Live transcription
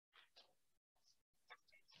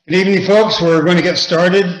Good evening, folks. We're going to get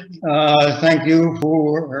started. Thank you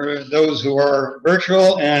for those who are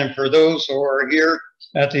virtual and for those who are here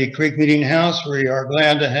at the Creek Meeting House. We are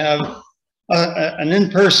glad to have an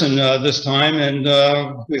in-person this time, and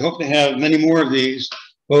we hope to have many more of these,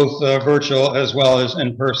 both virtual as well as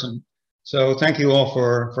in person. So thank you all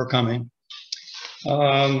for coming.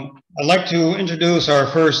 I'd like to introduce our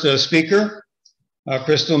first speaker,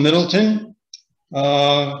 Crystal Middleton.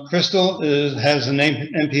 Crystal has an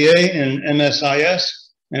MPA in MSIS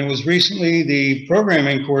and was recently the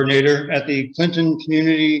programming coordinator at the Clinton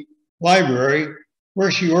Community Library,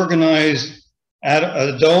 where she organized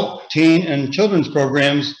adult, teen, and children's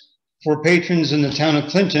programs for patrons in the town of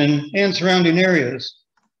Clinton and surrounding areas.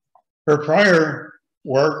 Her prior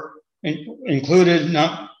work included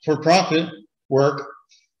not-for-profit work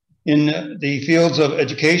in the fields of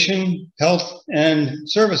education, health, and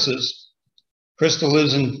services. Crystal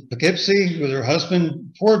lives in Poughkeepsie with her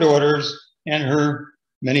husband, 4 daughters, and her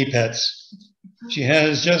many pets. She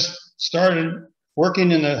has just started working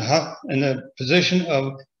in the position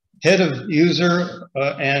of head of user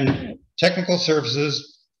and technical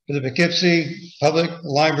services for the Poughkeepsie Public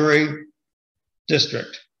Library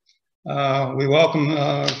District. We welcome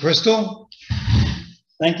Crystal.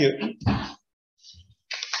 Thank you.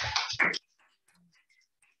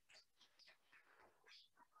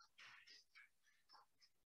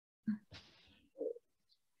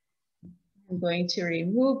 I'm going to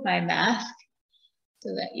remove my mask so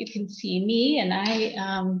that you can see me, and I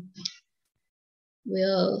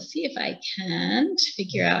will see if I can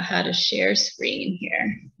figure out how to share screen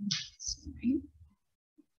here. Sorry.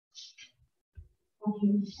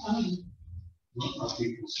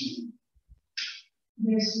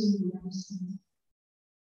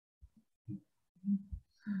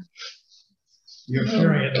 You're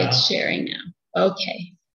sharing it now. It's sharing now.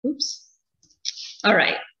 Okay. Oops. All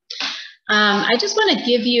right. I just want to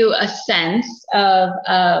give you a sense of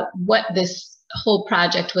what this whole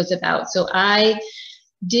project was about. So I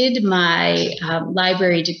did my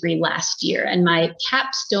library degree last year, and my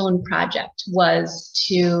capstone project was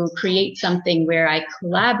to create something where I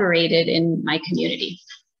collaborated in my community.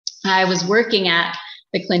 I was working at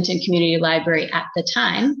the Clinton Community Library at the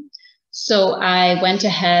time, so I went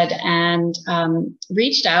ahead and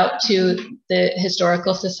reached out to the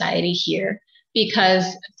Historical Society here because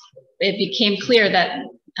it became clear that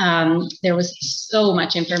there was so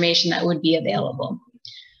much information that would be available.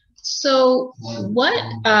 So what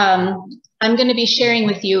I'm going to be sharing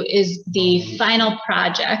with you is the final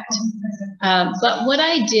project. But what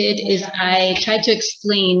I did is I tried to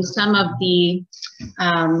explain some of the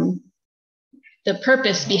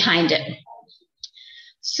purpose behind it.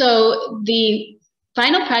 So the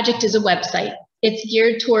final project is a website. It's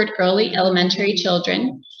geared toward early elementary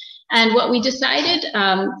children. And what we decided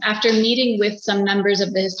after meeting with some members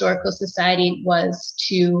of the Historical Society was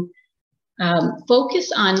to focus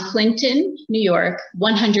on Clinton, New York,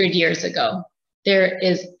 100 years ago. There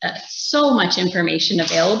is so much information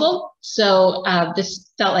available. So this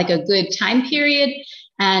felt like a good time period,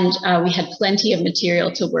 and we had plenty of material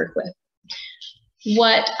to work with.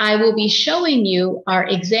 What I will be showing you are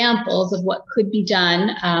examples of what could be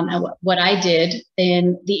done and what I did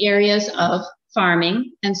in the areas of farming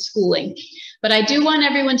and schooling. But I do want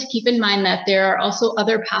everyone to keep in mind that there are also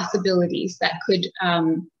other possibilities that could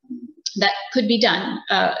be done,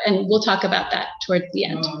 and we'll talk about that towards the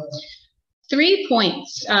end. 3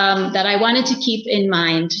 points that I wanted to keep in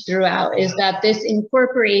mind throughout is that this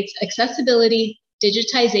incorporates accessibility,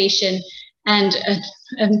 digitization, and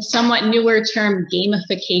a somewhat newer term,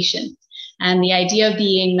 gamification. And the idea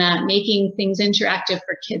being that making things interactive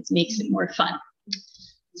for kids makes it more fun.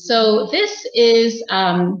 So this is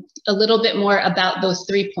a little bit more about those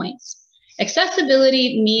 3 points.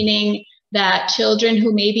 Accessibility, meaning that children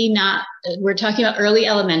who maybe not, we're talking about early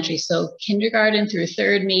elementary, so kindergarten through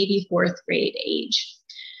 3rd, maybe 4th grade age.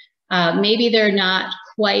 Maybe they're not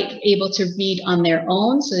quite able to read on their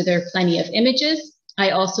own, so there are plenty of images.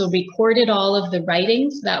 I also recorded all of the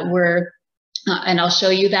writings that were, and I'll show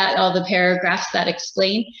you that, all the paragraphs that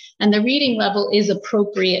explain, and the reading level is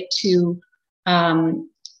appropriate to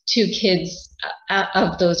kids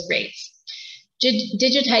of those grades.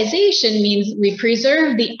 Digitization means we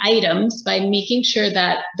preserve the items by making sure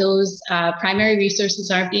that those primary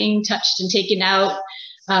resources aren't being touched and taken out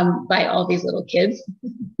by all these little kids,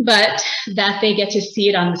 but that they get to see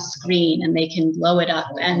it on the screen and they can blow it up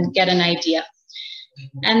and get an idea.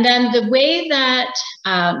 And then the way that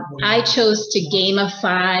I chose to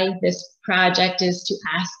gamify this project is to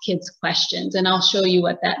ask kids questions, and I'll show you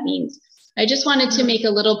what that means. I just wanted to make a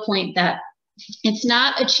little point that It's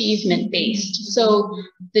not achievement based. So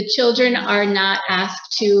the children are not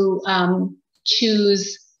asked to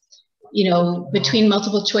choose, you know, between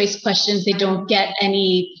multiple choice questions. They don't get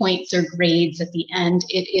any points or grades at the end.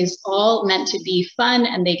 It is all meant to be fun,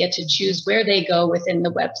 and they get to choose where they go within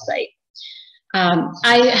the website.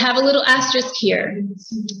 I have a little asterisk here.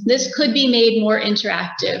 This could be made more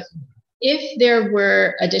interactive if there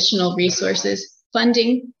were additional resources,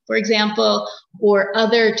 funding, for example, or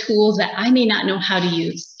other tools that I may not know how to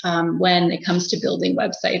use when it comes to building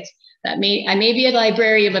websites. I may be a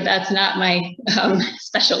librarian, but that's not my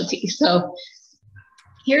specialty. So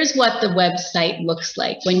here's what the website looks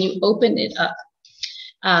like when you open it up.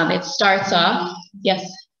 It starts off, yes,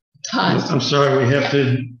 pause. I'm sorry, we have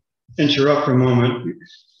to interrupt for a moment.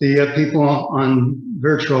 The people on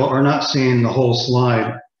virtual are not seeing the whole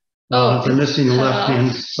slide. They're missing the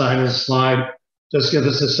left-hand side of the slide. Just give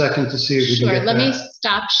us a second to see if we can get that. Let me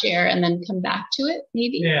stop share and then come back to it,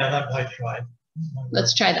 maybe? Yeah, that might try.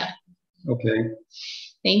 Let's try that. Okay.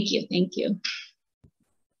 Thank you, thank you.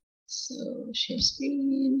 So share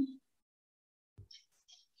screen.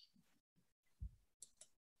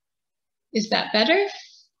 Is that better?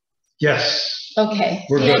 Yes. Okay.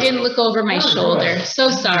 See, I didn't look over my shoulder. So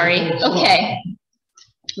sorry. Okay.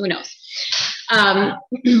 Who knows?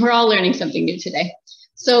 We're all learning something new today.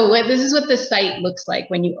 So this is what the site looks like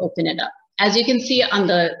when you open it up. As you can see on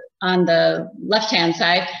the left-hand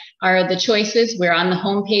side are the choices. We're on the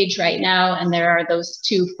home page right now, and there are those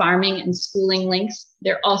two farming and schooling links.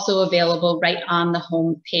 They're also available right on the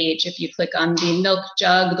home page if you click on the milk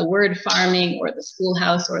jug, the word farming, or the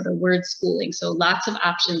schoolhouse, or the word schooling. So lots of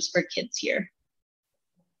options for kids here.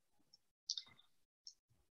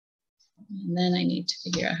 And then I need to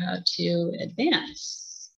figure out how to advance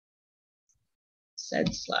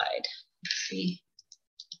said slide. Let's see.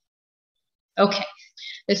 Okay,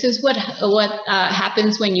 this is what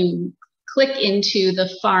happens when you click into the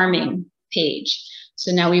farming page.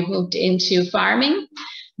 So now we've moved into farming.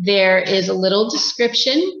 There is a little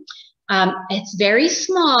description. It's very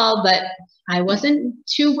small, but I wasn't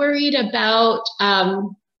too worried about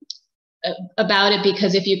it,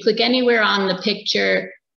 because if you click anywhere on the picture,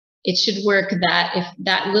 it should work. That if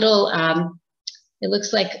that little, it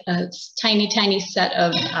looks like a tiny, tiny set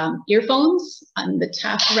of earphones on the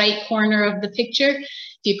top right corner of the picture. If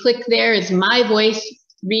you click there, is my voice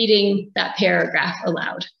reading that paragraph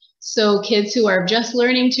aloud. So kids who are just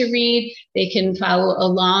learning to read, they can follow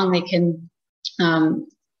along, they can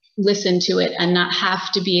listen to it and not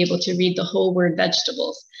have to be able to read the whole word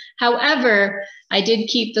vegetables. However, I did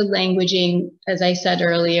keep the languaging, as I said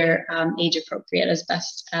earlier, age appropriate as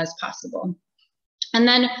best as possible. And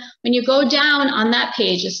then when you go down on that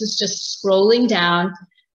page, this is just scrolling down.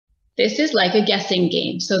 This is like a guessing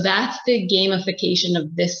game. So that's the gamification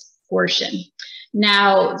of this portion.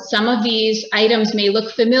 Now, some of these items may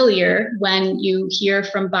look familiar when you hear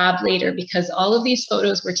from Bob later, because all of these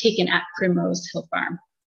photos were taken at Primrose Hill Farm.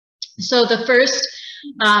 So the first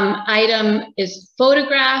item is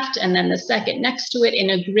photographed, and then the second next to it in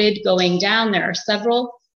a grid going down. There are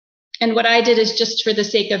several. And what I did is, just for the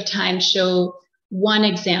sake of time, show one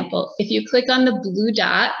example. If you click on the blue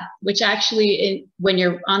dot, which actually, when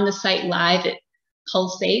you're on the site live, it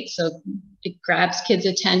pulsates, so it grabs kids'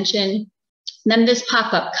 attention. Then this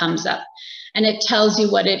pop-up comes up, and it tells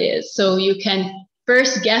you what it is. So you can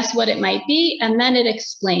first guess what it might be, and then it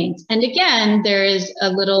explains. And again, there is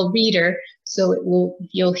a little reader, so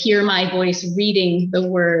you'll hear my voice reading the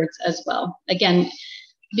words as well. Again,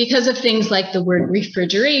 because of things like the word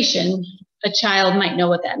refrigeration, a child might know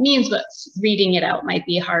what that means, but reading it out might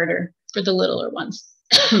be harder for the littler ones.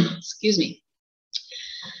 Excuse me.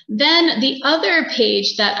 Then the other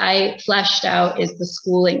page that I fleshed out is the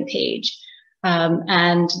schooling page.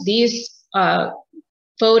 And these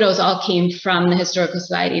photos all came from the Historical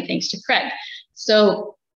Society, thanks to Craig.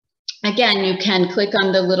 So again, you can click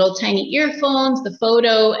on the little tiny earphones, the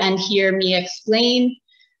photo, and hear me explain.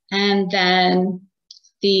 And then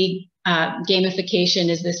the gamification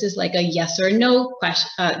is, this is like a yes or no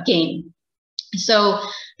question, game. So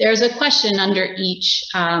there's a question under each,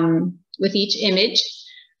 with each image.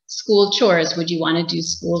 School chores, would you want to do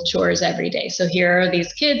school chores every day? So here are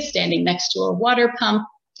these kids standing next to a water pump.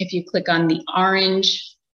 If you click on the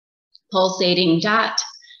orange pulsating dot,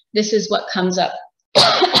 this is what comes up.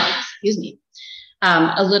 Excuse me.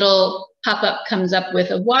 A little pop-up comes up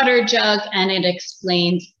with a water jug, and it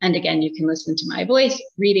explains, and again, you can listen to my voice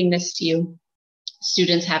reading this to you,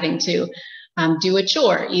 students having to do a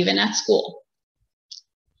chore, even at school.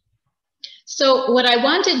 So what I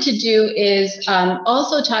wanted to do is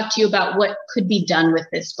also talk to you about what could be done with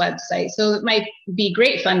this website. So it might be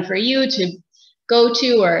great fun for you to go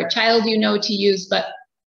to, or a child you know to use, but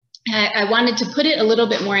I wanted to put it a little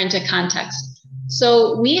bit more into context.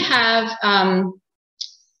 So we have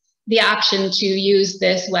the option to use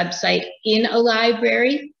this website in a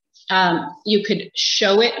library. You could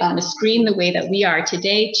show it on a screen the way that we are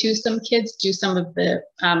today to some kids, do some of the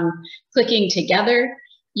clicking together.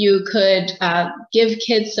 You could give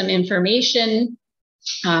kids some information,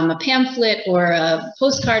 a pamphlet or a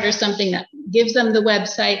postcard or something that gives them the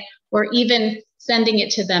website, or even sending it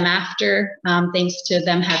to them after, thanks to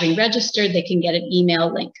them having registered, they can get an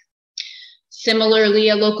email link. Similarly,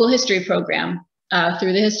 a local history program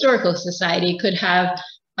through the Historical Society could have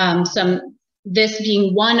this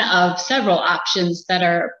being one of several options that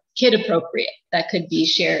are kid appropriate that could be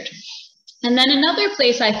shared. And then another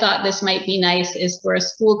place I thought this might be nice is for a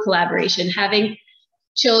school collaboration, having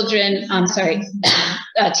children,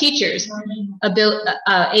 teachers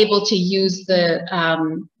able to use the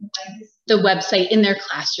website in their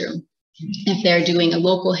classroom if they're doing a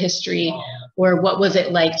local history, or what was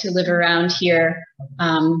it like to live around here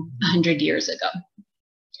 100 years ago.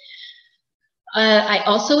 I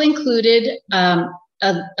also included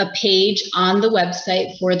a page on the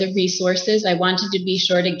website for the resources. I wanted to be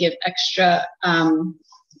sure to give extra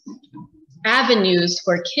avenues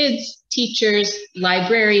for kids, teachers,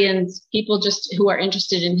 librarians, people just who are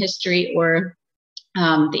interested in history or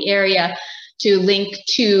the area, to link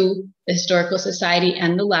to the Historical Society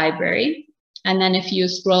and the library. And then if you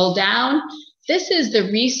scroll down, this is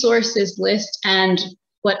the resources list, and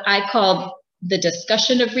what I call the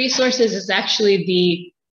discussion of resources is actually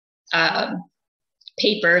the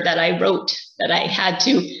paper that I wrote that I had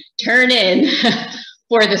to turn in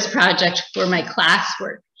for this project for my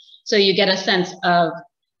classwork. So you get a sense of,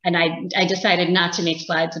 and I decided not to make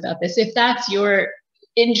slides about this. If that's your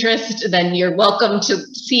interest, then you're welcome to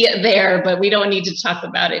see it there, but we don't need to talk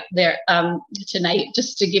about it there tonight.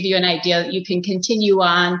 Just to give you an idea, you can continue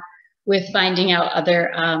on with finding out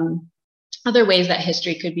other ways that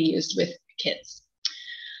history could be used with kids.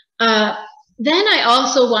 Then I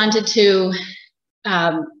also wanted to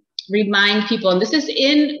remind people, and this is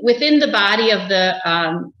within the body of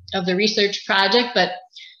the research project, but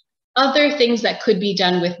other things that could be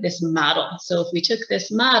done with this model. So if we took this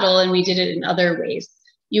model and we did it in other ways,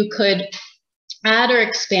 you could add or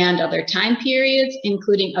expand other time periods,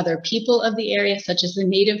 including other people of the area, such as the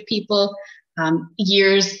Native people,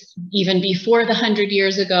 years even before the 100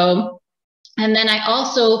 years ago. And then I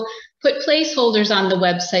also put placeholders on the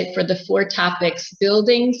website for the 4 topics: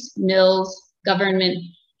 buildings, mills, government,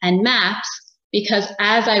 and maps, because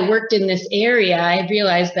as I worked in this area, I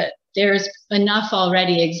realized that there's enough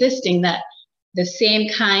already existing that the same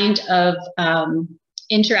kind of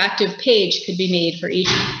interactive page could be made for each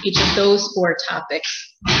of those 4 topics.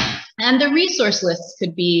 And the resource lists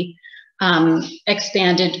could be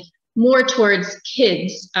expanded more towards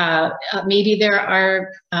kids. Maybe there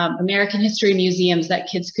are American history museums that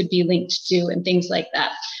kids could be linked to and things like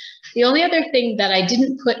that. The only other thing that I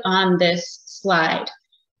didn't put on this slide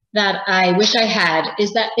that I wish I had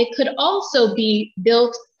is that it could also be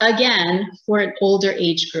built again for an older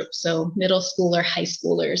age group, so middle school or high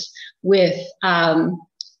schoolers, with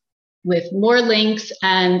more links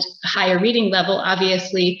and a higher reading level,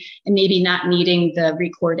 obviously, and maybe not needing the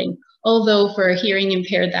recording. Although for a hearing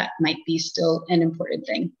impaired, that might be still an important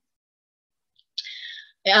thing.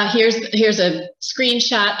 Here's a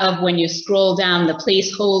screenshot of when you scroll down the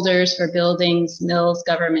placeholders for buildings, mills,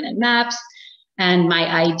 government, and maps, and my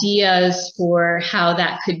ideas for how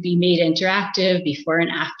that could be made interactive before and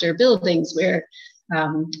after buildings, where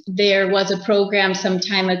there was a program some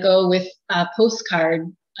time ago with a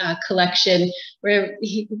postcard collection where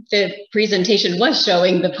the presentation was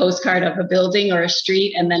showing the postcard of a building or a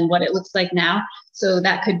street and then what it looks like now. So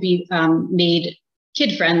that could be made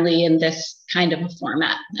kid-friendly in this kind of a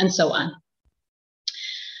format, and so on.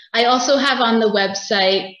 I also have on the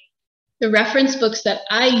website the reference books that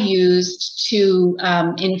I used to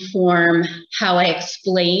inform how I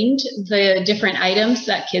explained the different items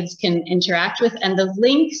that kids can interact with, and the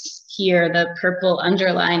links here, the purple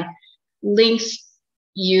underline, links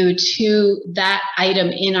you to that item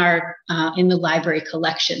in our in the library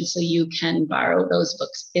collection, so you can borrow those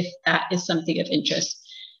books if that is something of interest.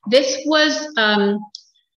 This was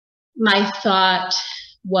my thought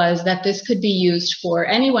was that this could be used for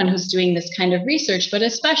anyone who's doing this kind of research, but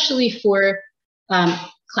especially for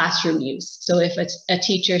classroom use. So if a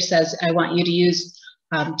teacher says, I want you to use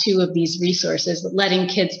 2 of these resources, letting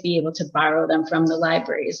kids be able to borrow them from the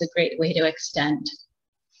library is a great way to extend.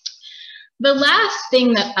 the last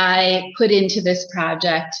thing that I put into this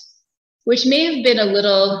project, which may have been a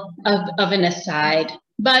little of an aside,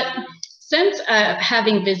 but since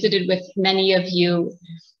having visited with many of you,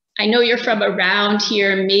 I know you're from around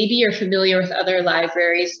here, maybe you're familiar with other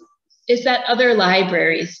libraries, is that other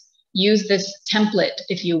libraries use this template,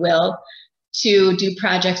 if you will, to do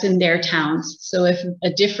projects in their towns. So if a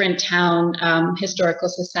different town historical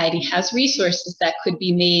society has resources that could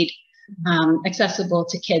be made accessible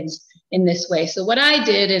to kids in this way. So what I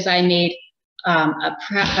did is I made a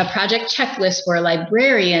project checklist for a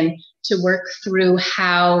librarian to work through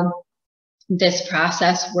how this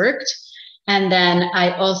process worked. And then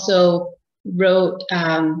I also wrote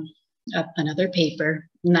another paper,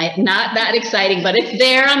 not that exciting, but it's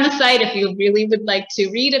there on the site if you really would like to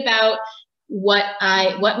read about what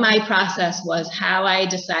my process was, how I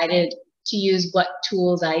decided to use what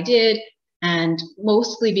tools I did, and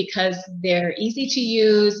mostly because they're easy to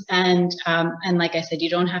use, and like I said, you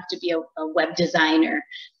don't have to be a web designer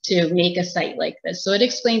to make a site like this. So it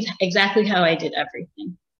explains exactly how I did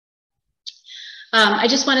everything. I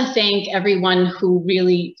just want to thank everyone who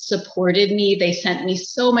really supported me. They sent me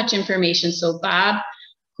so much information. So Bob,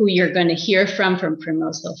 who you're going to hear from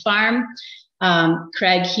Primrose Hill Farm,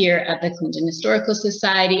 Craig here at the Clinton Historical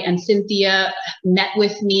Society, and Cynthia met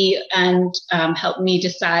with me and helped me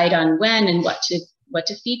decide on when and what to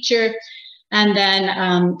feature. And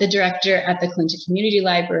then the director at the Clinton Community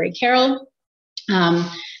Library, Carol.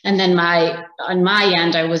 And then on my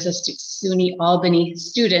end, I was a SUNY Albany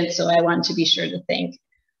student, so I want to be sure to thank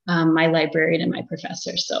my librarian and my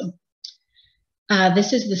professor. So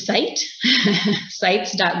this is the site,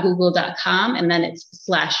 sites.google.com, and then it's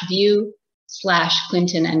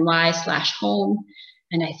 /view/ClintonNY/home.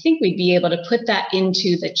 And I think we'd be able to put that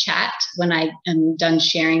into the chat when I am done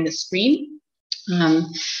sharing the screen.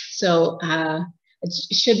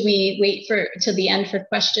 Should we wait till the end for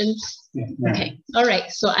questions? Yeah. Okay, all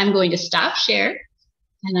right, so I'm going to stop share,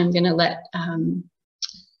 and I'm going to let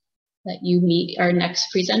you meet our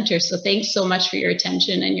next presenter. So thanks so much for your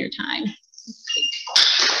attention and your time.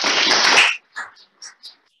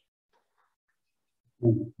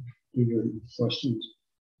 Do your questions.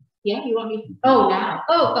 Yeah, you want me? Oh, now.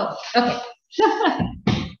 Oh, okay.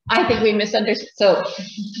 I think we misunderstood. So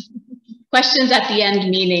questions at the end,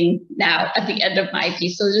 meaning now at the end of my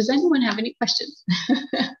piece. So does anyone have any questions?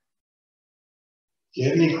 Do you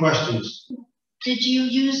have any questions? Did you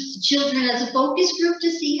use children as a focus group to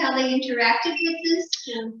see how they interacted with this?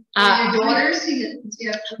 Your daughters?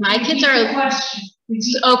 My kids are,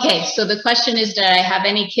 okay, so the question is, did I have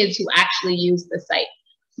any kids who actually use the site?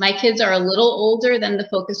 My kids are a little older than the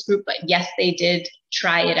focus group, but yes, they did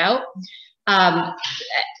try it out.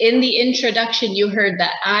 In the introduction, you heard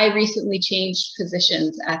that I recently changed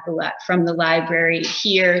positions at from the library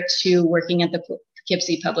here to working at the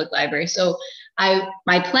Poughkeepsie Public Library. So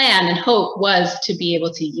my plan and hope was to be able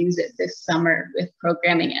to use it this summer with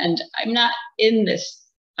programming, and I'm not in this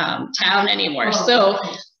town anymore. So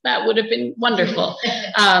that would have been wonderful.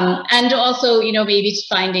 And also, maybe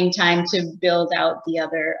finding time to build out the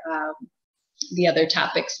other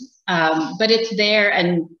topics. But it's there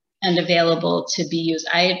and available to be used.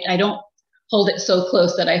 I don't hold it so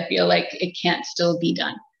close that I feel like it can't still be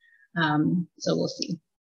done. So we'll see.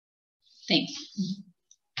 Thanks.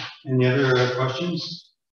 Any other questions?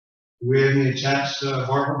 Do we have any chats,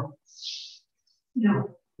 Barbara?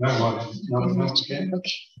 No. No, okay.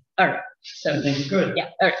 Okay. All right. So I think you're good. yeah.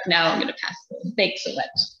 All right. Now I'm going to pass it. Thanks so much.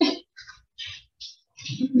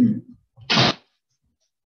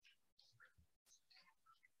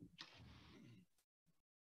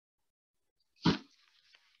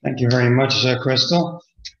 Thank you very much, Crystal.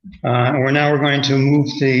 We're going to move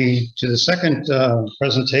to the second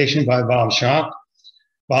presentation by Bob Schoch.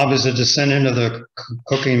 Bob is a descendant of the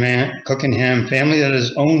Cookingham family that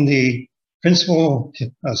has owned the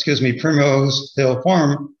Primrose Hill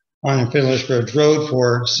Farm on Fiddler's Bridge Road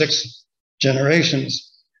for 6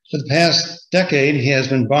 generations. For the past decade, he has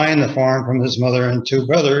been buying the farm from his mother and 2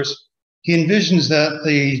 brothers. He envisions that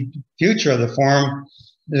the future of the farm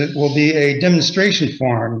will be a demonstration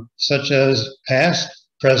farm, such as past,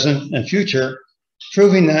 present, and future,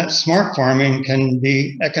 proving that smart farming can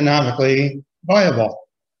be economically viable.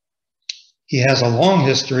 He has a long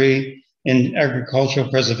history in agricultural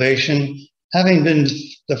preservation, having been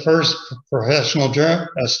the first professional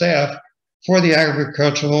staff for the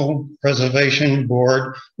Agricultural Preservation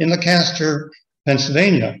Board in Lancaster,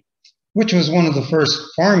 Pennsylvania, which was one of the first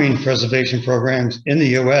farming preservation programs in the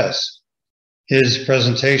U.S. His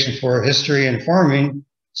presentation for history and farming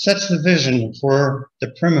sets the vision for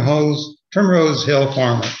the Primrose Hill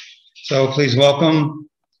Farmer. So please welcome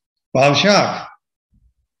Bob Schoch.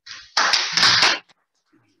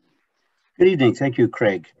 Good evening. Thank you,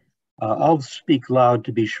 Craig. I'll speak loud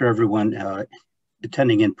to be sure everyone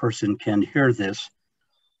attending in person can hear this.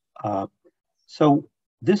 So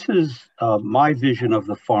this is my vision of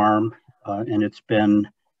the farm, and it's been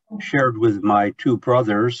shared with my two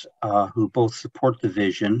brothers who both support the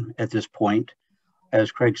vision at this point. As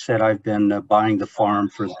Craig said, I've been buying the farm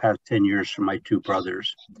for the past 10 years from my two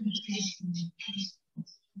brothers.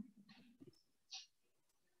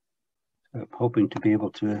 I'm hoping to be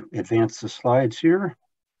able to advance the slides here.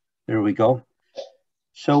 There we go.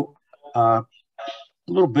 So a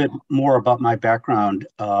little bit more about my background.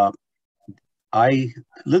 I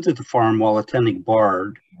lived at the farm while attending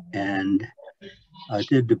Bard, and I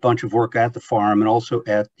did a bunch of work at the farm and also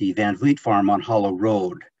at the Van Vliet farm on Hollow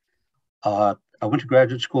Road. I went to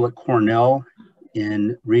graduate school at Cornell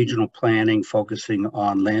in regional planning, focusing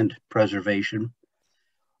on land preservation.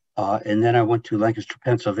 And then I went to Lancaster,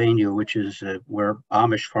 Pennsylvania, which is where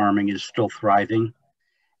Amish farming is still thriving,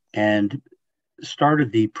 and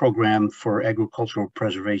started the program for agricultural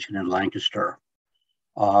preservation in Lancaster.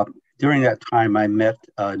 During that time, I met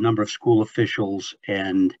a number of school officials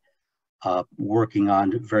and working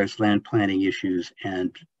on various land planning issues,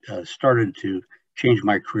 and started to change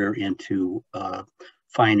my career into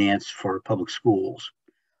finance for public schools.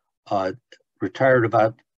 Retired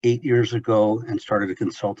about 8 years ago and started a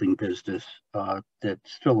consulting business that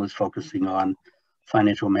still is focusing on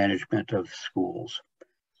financial management of schools.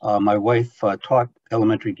 My wife taught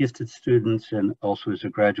elementary gifted students and also is a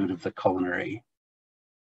graduate of the culinary.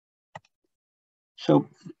 So,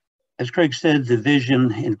 as Craig said, the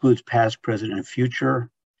vision includes past, present, and future.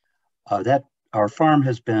 That our farm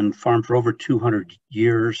has been farmed for over 200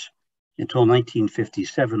 years until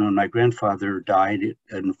 1957, when my grandfather died. It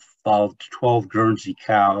involved 12 Guernsey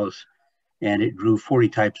cows, and it grew 40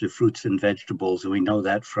 types of fruits and vegetables. And we know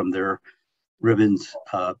that from their ribbons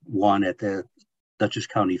won at the Dutchess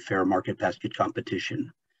County Fair Market Basket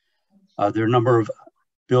Competition. There are a number of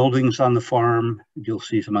buildings on the farm. You'll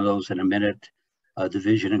see some of those in a minute. The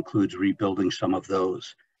vision includes rebuilding some of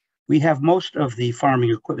those. We have most of the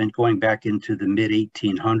farming equipment going back into the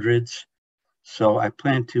mid-1800s. So I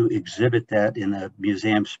plan to exhibit that in a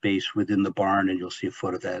museum space within the barn, and you'll see a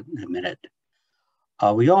photo of that in a minute.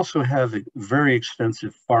 We also have very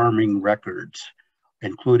extensive farming records,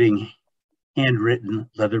 including handwritten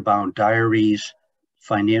leather-bound diaries,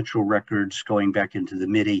 financial records going back into the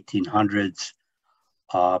mid-1800s,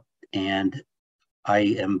 and I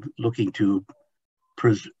am looking to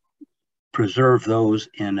preserve those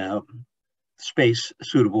in a space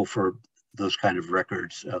suitable for those kind of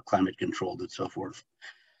records, climate controlled and so forth.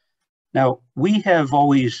 Now, we have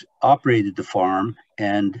always operated the farm,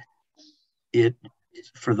 and it,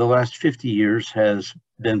 for the last 50 years, has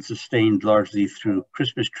been sustained largely through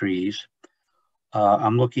Christmas trees.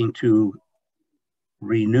 I'm looking to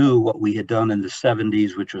renew what we had done in the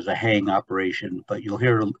 70s, which was a haying operation, but you'll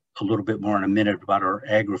hear a little bit more in a minute about our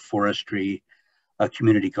agroforestry, a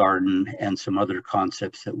community garden, and some other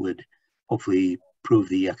concepts that would hopefully prove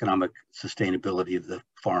the economic sustainability of the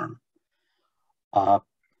farm.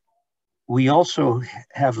 We also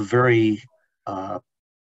have a very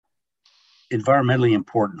environmentally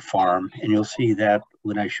important farm, and you'll see that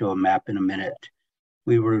when I show a map in a minute.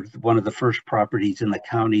 We were one of the first properties in the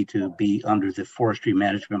county to be under the Forestry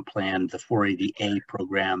Management Plan, the 480A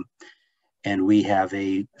program, and we have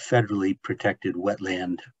a federally protected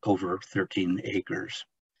wetland over 13 acres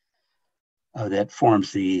that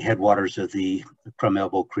forms the headwaters of the Crum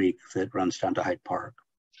Elbow Creek that runs down to Hyde Park.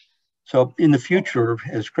 So in the future,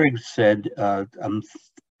 as Craig said, I'm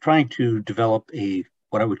trying to develop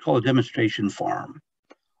what I would call a demonstration farm.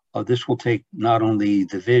 This will take not only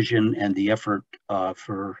the vision and the effort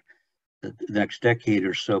for the next decade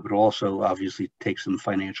or so, but also obviously take some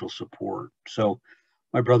financial support. So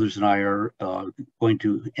my brothers and I are going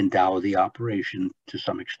to endow the operation to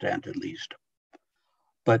some extent at least.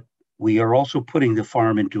 But we are also putting the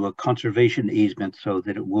farm into a conservation easement so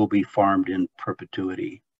that it will be farmed in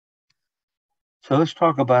perpetuity. So let's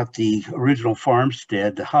talk about the original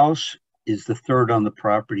farmstead. The house is the third on the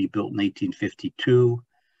property, built in 1852.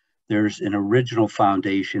 There's an original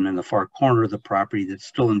foundation in the far corner of the property that's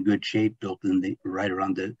still in good shape, built in right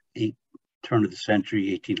around the turn of the century,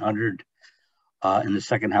 1800. And the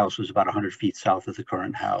second house was about 100 feet south of the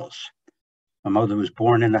current house. My mother was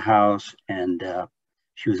born in the house, and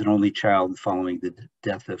she was an only child following the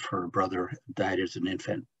death of her brother, died as an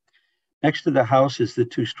infant. Next to the house is the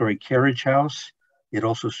two-story carriage house. It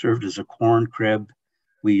also served as a corn crib.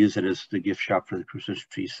 We use it as the gift shop for the Christmas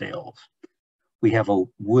tree sales. We have a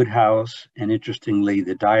wood house, and interestingly,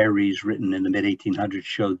 the diaries written in the mid-1800s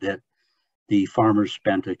showed that the farmers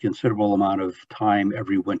spent a considerable amount of time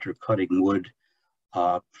every winter cutting wood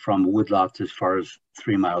from woodlots as far as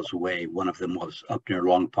 3 miles away. One of them was up near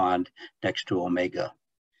Long Pond next to Omega.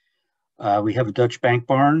 We have a Dutch Bank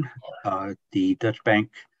barn. The Dutch Bank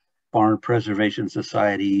Barn Preservation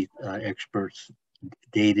Society experts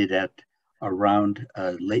dated at around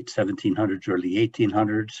late 1700s, early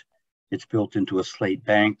 1800s. It's built into a slate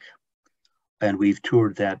bank, and we've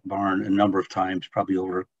toured that barn a number of times. Probably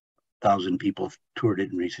over 1,000 people have toured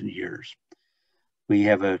it in recent years. We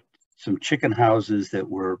have some chicken houses that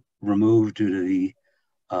were removed due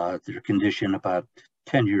to their condition about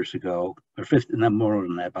 10 years ago, or 50, not more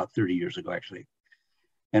than that, about 30 years ago, actually.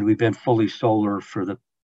 And we've been fully solar for the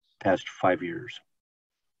past 5 years.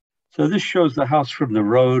 So this shows the house from the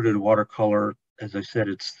road in watercolor. As I said,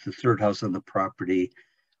 it's the third house on the property.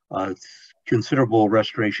 Considerable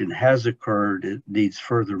restoration has occurred. It needs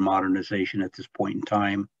further modernization at this point in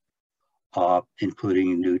time,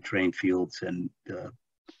 including new drain fields, and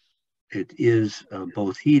it is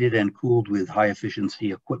both heated and cooled with high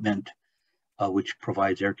efficiency equipment, which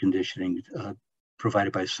provides air conditioning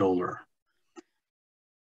provided by solar.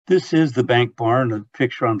 This is the bank barn. The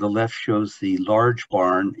picture on the left shows the large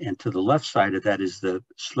barn, and to the left side of that is the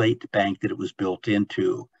slate bank that it was built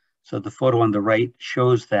into. So the photo on the right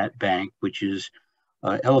shows that bank, which is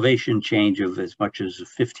elevation change of as much as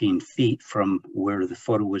 15 feet from where the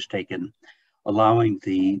photo was taken, allowing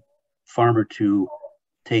the farmer to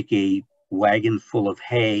take a wagon full of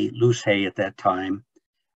hay, loose hay at that time,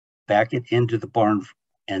 back it into the barn,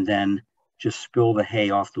 and then just spill the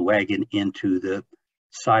hay off the wagon into the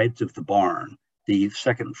sides of the barn. The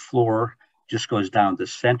second floor just goes down the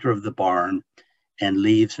center of the barn and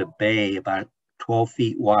leaves a bay about 12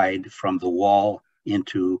 feet wide from the wall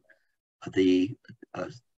into the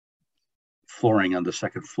flooring on the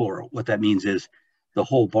second floor. What that means is the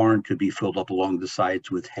whole barn could be filled up along the sides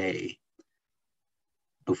with hay.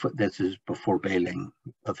 This is before baling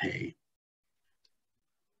of hay.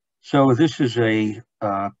 So this is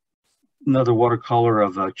another watercolor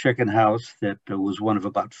of a chicken house that was one of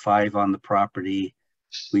about 5 on the property.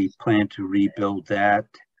 We plan to rebuild that.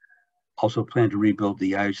 Also plan to rebuild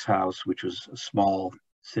the ice house, which was small,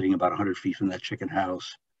 sitting about 100 feet from that chicken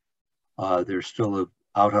house. There's still an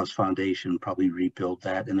outhouse foundation, probably rebuild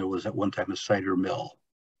that. And there was at one time a cider mill.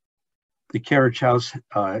 The carriage house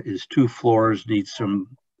is 2 floors, needs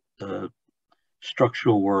some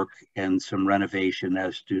structural work and some renovation,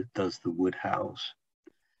 as does the wood house.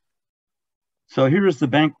 So here is the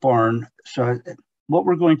bank barn. So what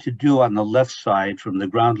we're going to do on the left side, from the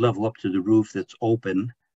ground level up to the roof that's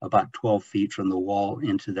open, about 12 feet from the wall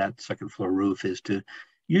into that second floor roof, is to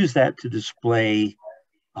use that to display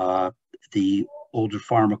the older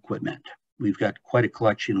farm equipment. We've got quite a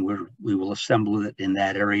collection where we will assemble it in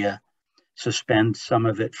that area, suspend some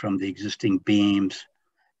of it from the existing beams,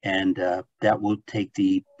 and that will take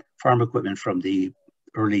the farm equipment from the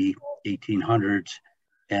early 1800s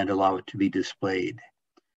and allow it to be displayed.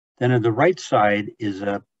 Then on the right side is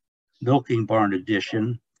a milking barn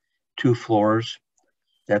addition, 2 floors.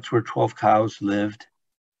 That's where 12 cows lived.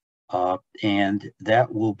 And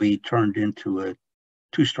that will be turned into a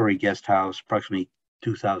 2-story guest house, approximately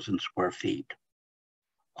 2,000 square feet.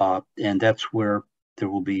 And that's where there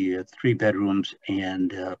will be 3 bedrooms,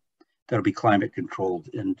 and that'll be climate controlled,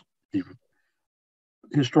 and the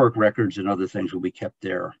historic records and other things will be kept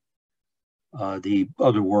there. The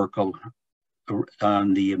other work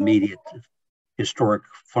on the immediate historic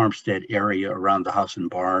farmstead area around the house and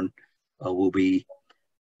barn will be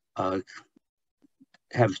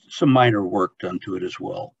have some minor work done to it as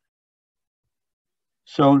well.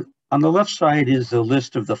 So on the left side is the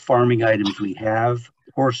list of the farming items we have.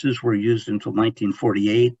 Horses were used until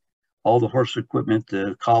 1948. All the horse equipment,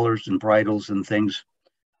 the collars and bridles and things,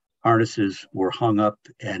 harnesses were hung up,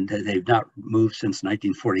 and they've not moved since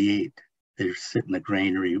 1948. They sit in the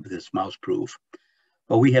granary with this mouse proof.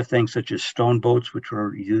 But we have things such as stone boats, which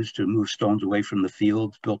were used to move stones away from the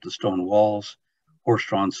fields, built the stone walls,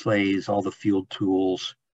 horse-drawn sleighs, all the field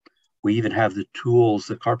tools. We even have the tools,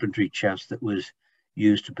 the carpentry chest that was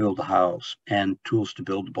used to build a house, and tools to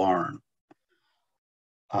build a barn.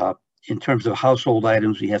 In terms of household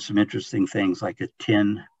items, we have some interesting things like a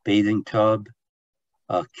tin bathing tub,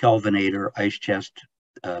 a Kelvinator ice chest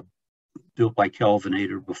built by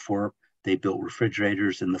Kelvinator before they built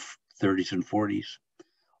refrigerators in the 30s and 40s.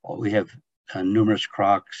 We have numerous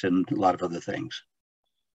crocks and a lot of other things.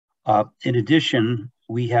 In addition,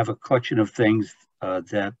 we have a collection of things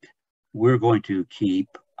that we're going to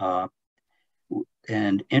keep.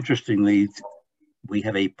 And interestingly, we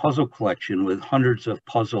have a puzzle collection with hundreds of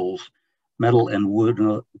puzzles, metal and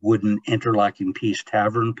wooden interlocking piece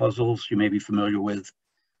tavern puzzles you may be familiar with.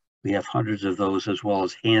 We have hundreds of those, as well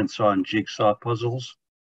as hand-sawn jigsaw puzzles.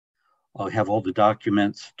 We have all the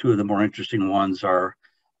documents. Two of the more interesting ones are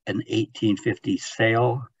an 1850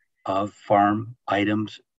 sale of farm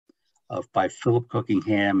items by Philip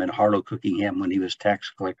Cookingham and Harlow Cookingham when he was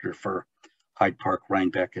tax collector for Hyde Park,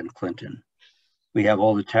 Rhinebeck, and Clinton. We have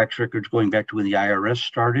all the tax records going back to when the IRS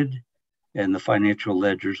started and the financial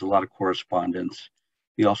ledgers, a lot of correspondence.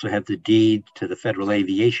 We also have the deed to the Federal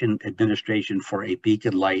Aviation Administration for a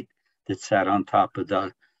beacon light that sat on top of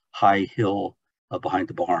the high hill behind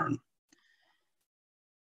the barn.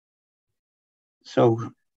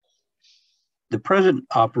 So the present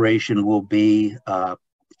operation will be a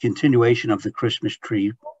continuation of the Christmas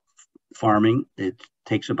tree farming. It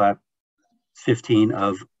takes about 15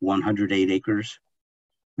 of 108 acres.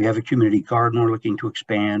 We have a community garden we're looking to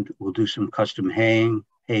expand. We'll do some custom haying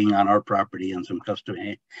on our property and some custom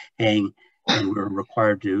haying, and we're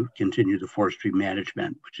required to continue the forestry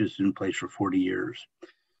management, which is in place for 40 years.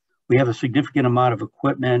 We have a significant amount of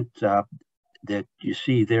equipment that you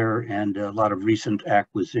see there and a lot of recent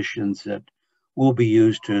acquisitions that will be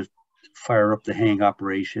used to fire up the haying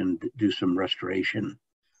operation, do some restoration.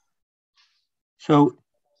 So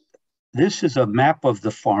this is a map of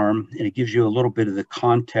the farm, and it gives you a little bit of the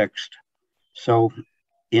context. So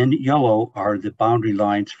in yellow are the boundary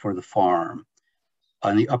lines for the farm.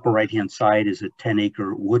 On the upper right-hand side is a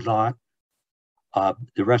 10-acre woodlot.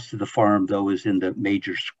 The rest of the farm, though, is in the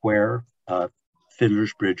major square.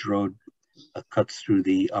 Fiddler's Bridge Road cuts through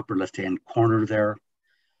the upper left-hand corner there.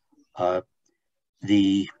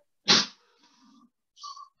 The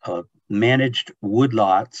managed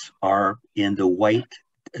woodlots are in the white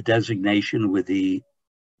designation with the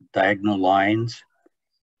diagonal lines.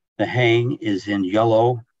 The haying is in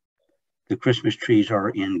yellow. The Christmas trees are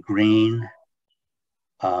in green.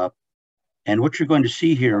 And what you're going to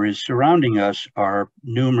see here is surrounding us are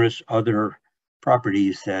numerous other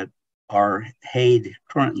properties that are hayed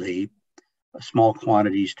currently, small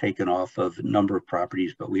quantities taken off of a number of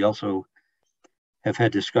properties, but we also have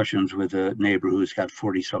had discussions with a neighbor who's got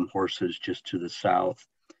 40-some horses just to the south.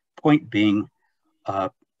 Point being,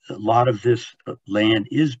 a lot of this land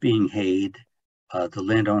is being hayed. The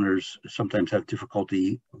landowners sometimes have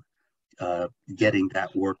difficulty getting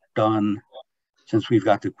that work done. Since we've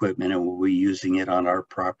got the equipment and we're using it on our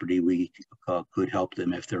property, we could help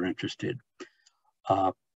them if they're interested.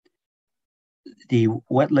 The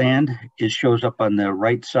wetland shows up on the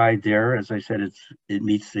right side there. As I said, it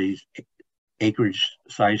meets the acreage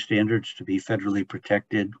size standards to be federally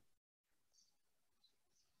protected.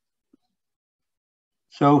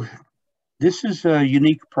 So this is a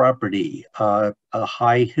unique property, a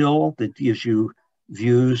high hill that gives you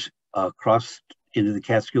views across into the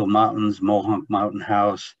Catskill Mountains, Mohonk Mountain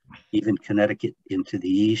House, even Connecticut into the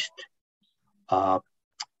east, and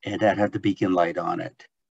that had the beacon light on it.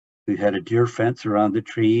 We've had a deer fence around the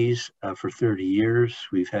trees for 30 years.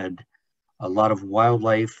 We've had a lot of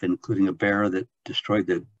wildlife, including a bear that destroyed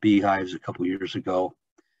the beehives a couple years ago.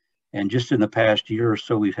 And just in the past year or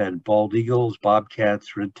so, we've had bald eagles,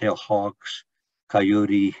 bobcats, red-tailed hawks,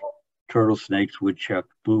 coyote, turtle snakes, woodchuck,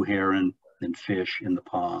 blue heron, and fish in the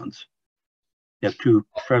ponds. We have two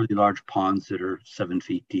fairly large ponds that are 7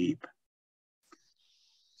 feet deep.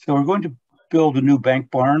 So we're going to build a new bank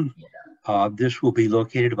barn. This will be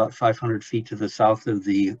located about 500 feet to the south of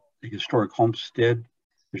the historic homestead.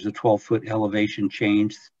 There's a 12-foot elevation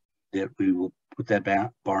change that we will put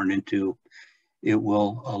that barn into. It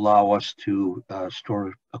will allow us to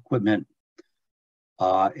store equipment.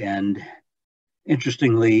 And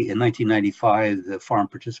interestingly, in 1995, the farm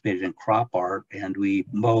participated in crop art, and we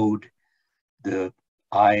mowed the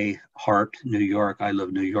I Heart New York, I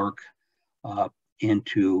Love New York,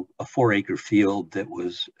 into a 4-acre field that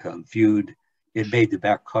was viewed. It made the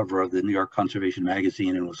back cover of the New York Conservation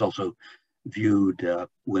Magazine and was also viewed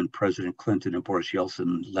when President Clinton and Boris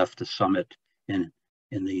Yeltsin left the summit in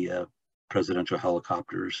the presidential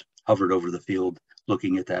helicopters, hovered over the field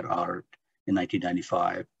looking at that art in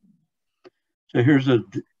 1995. So here's a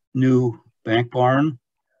new bank barn.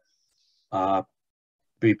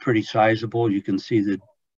 Be pretty sizable. You can see the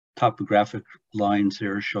topographic lines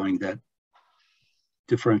there showing that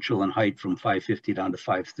differential in height from 550 down to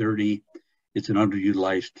 530. It's an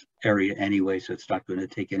underutilized area anyway, so it's not going to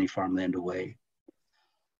take any farmland away.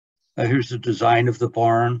 Here's the design of the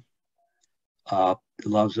barn. It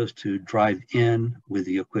allows us to drive in with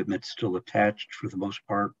the equipment still attached for the most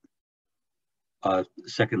part. The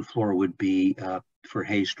second floor would be for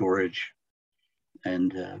hay storage,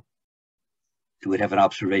 and it would have an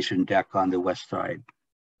observation deck on the west side,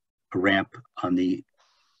 a ramp on the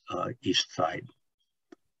east side.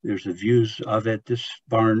 There's the views of it. This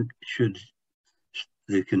barn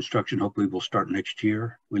the construction hopefully will start next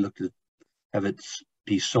year. We look to have it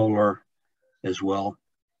be solar as well.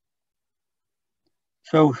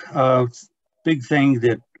 So big thing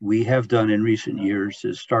that we have done in recent years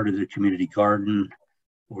is started a community garden.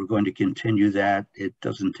 We're going to continue that. It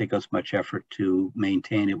doesn't take us much effort to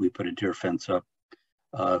maintain it. We put a deer fence up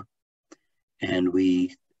and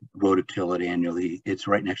we rototill it annually. It's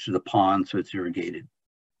right next to the pond, so it's irrigated.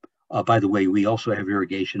 By the way, we also have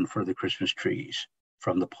irrigation for the Christmas trees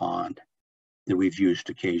from the pond that we've used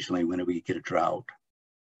occasionally when we get a drought.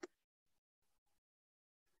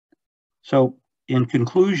 So in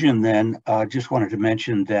conclusion then, just wanted to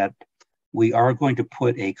mention that we are going to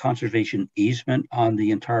put a conservation easement on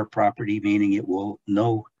the entire property, meaning it will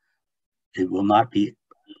not be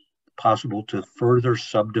possible to further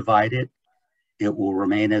subdivide it. It will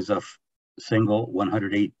remain as a single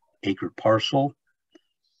 108-acre parcel.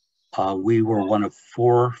 We were one of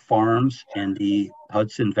 4 farms in the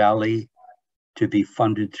Hudson Valley to be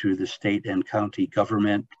funded through the state and county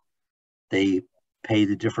government. They pay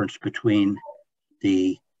the difference between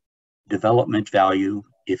the development value,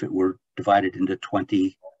 if it were divided into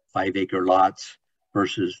 25-acre lots,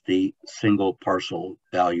 versus the single parcel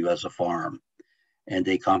value as a farm. And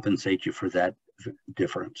they compensate you for that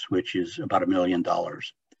difference, which is about $1 million.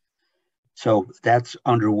 So that's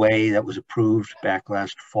underway. That was approved back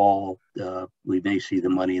last fall. We may see the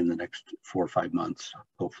money in the next 4 or 5 months,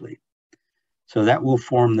 hopefully. So that will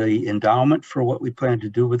form the endowment for what we plan to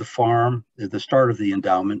do with the farm, the start of the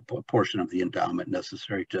endowment, a portion of the endowment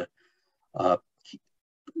necessary to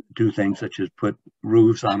do things such as put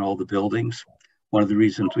roofs on all the buildings. One of the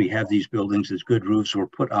reasons we have these buildings is good roofs were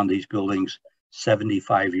put on these buildings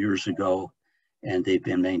 75 years ago, and they've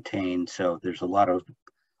been maintained. So there's a lot of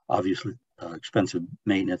obviously expensive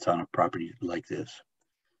maintenance on a property like this.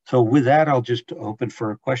 So with that, I'll just open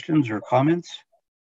for questions or comments.